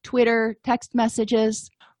Facebook, Twitter, text messages.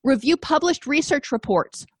 Review published research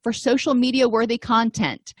reports for social media-worthy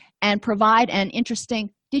content and provide an interesting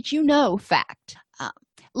 "did you know" fact.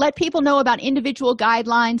 Let people know about individual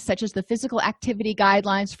guidelines such as the physical activity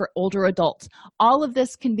guidelines for older adults. All of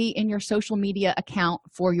this can be in your social media account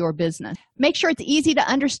for your business. Make sure it's easy to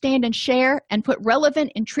understand and share, and put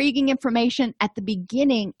relevant, intriguing information at the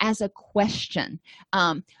beginning as a question.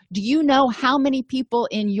 Do you know how many people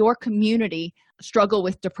in your community struggle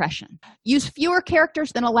with depression. Use fewer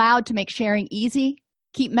characters than allowed to make sharing easy.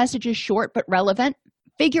 Keep messages short but relevant.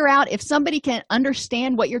 Figure out if somebody can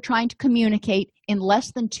understand what you're trying to communicate in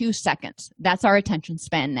less than 2 seconds. That's our attention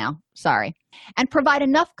span now. Sorry. And provide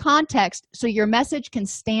enough context so your message can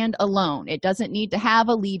stand alone. It doesn't need to have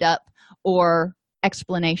a lead up or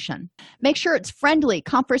explanation. Make sure it's friendly,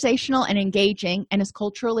 conversational, and engaging, and is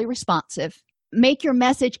culturally responsive. Make your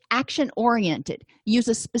message action-oriented. Use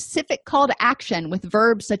a specific call to action with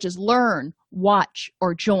verbs such as learn, watch,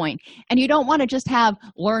 or join. And you don't want to just have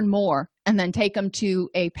learn more and then take them to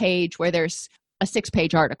a page where there's a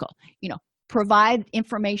 6-page article. Provide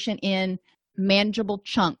information in manageable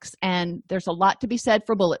chunks, and there's a lot to be said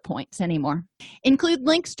for bullet points anymore. Include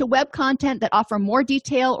links to web content that offer more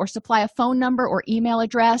detail or supply a phone number or email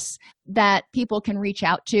address that people can reach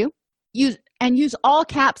out to. Use all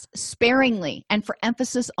caps sparingly and for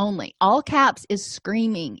emphasis only. All caps is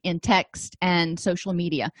screaming in text and social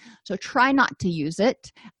media, so try not to use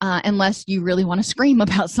it unless you really want to scream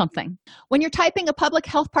about something. When you're typing a public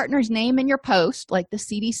health partner's name in your post, like the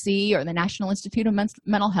CDC or the National Institute of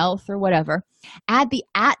Mental Health or whatever, add the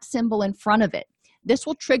 @ symbol in front of it. This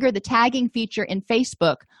will trigger the tagging feature in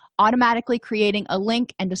Facebook, automatically creating a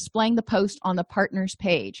link and displaying the post on the partner's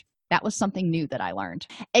page. That was something new that I learned.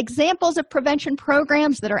 Examples of prevention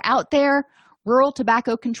programs that are out there: rural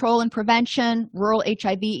tobacco control and prevention, rural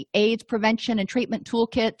HIV/AIDS prevention and treatment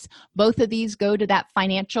toolkits. Both of these go to that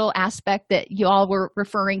financial aspect that you all were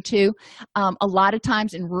referring to. A lot of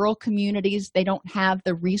times in rural communities, they don't have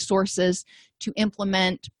the resources to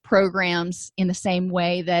implement programs in the same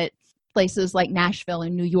way that places like Nashville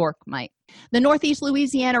and New York might. The Northeast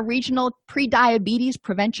Louisiana Regional Prediabetes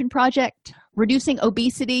Prevention Project, reducing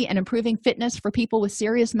obesity and improving fitness for people with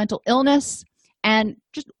serious mental illness, and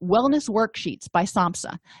just wellness worksheets by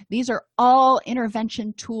SAMHSA. These are all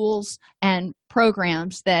intervention tools and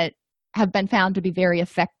programs that have been found to be very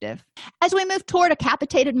effective. As we move toward a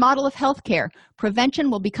capitated model of healthcare,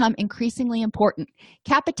 prevention will become increasingly important.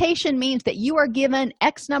 Capitation means that you are given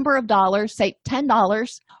X number of dollars, say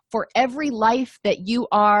 $10, for every life that you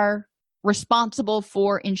are responsible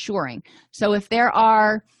for insuring. So if there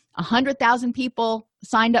are 100,000 people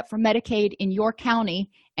signed up for Medicaid in your county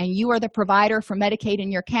and you are the provider for Medicaid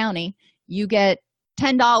in your county, you get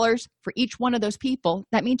 $10 for each one of those people.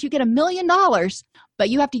 That means you get $1 million, but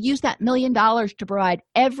you have to use that $1 million to provide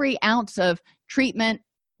every ounce of treatment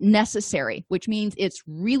necessary, which means it's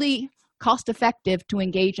really cost-effective to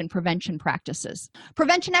engage in prevention practices.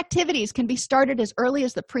 Prevention activities can be started as early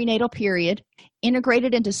as the prenatal period,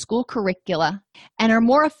 integrated into school curricula, and are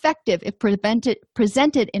more effective if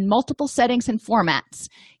presented in multiple settings and formats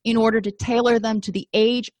in order to tailor them to the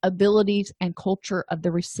age, abilities, and culture of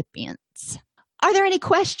the recipients. Are there any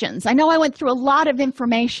questions? I know I went through a lot of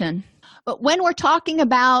information, but when we're talking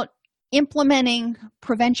about implementing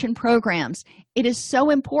prevention programs, it is so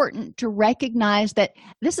important to recognize that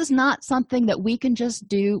this is not something that we can just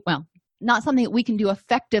do, not something that we can do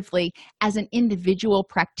effectively as an individual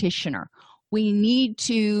practitioner. We need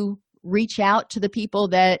to reach out to the people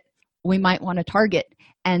that we might want to target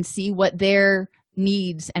and see what their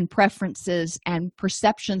needs and preferences and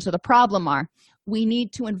perceptions of the problem are. We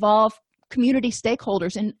need to involve community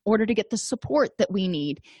stakeholders in order to get the support that we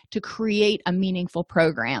need to create a meaningful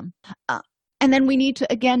program. And then we need to,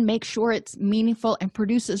 again, make sure it's meaningful and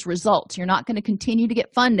produces results. You're not going to continue to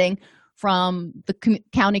get funding from the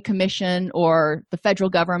county commission or the federal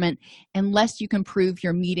government unless you can prove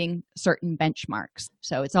you're meeting certain benchmarks.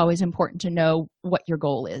 So it's always important to know what your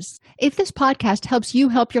goal is. If this podcast helps you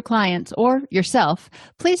help your clients or yourself,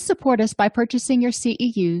 please support us by purchasing your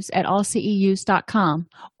CEUs at allceus.com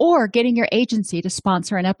or getting your agency to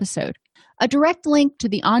sponsor an episode. A direct link to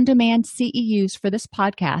the on-demand CEUs for this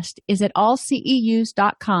podcast is at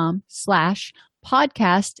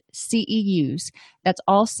allceus.com/podcast CEUs. That's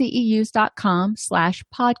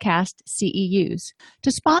allceus.com/podcast CEUs.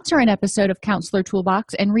 To sponsor an episode of Counselor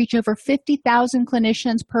Toolbox and reach over 50,000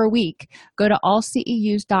 clinicians per week, go to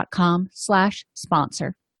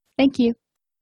allceus.com/sponsor. Thank you.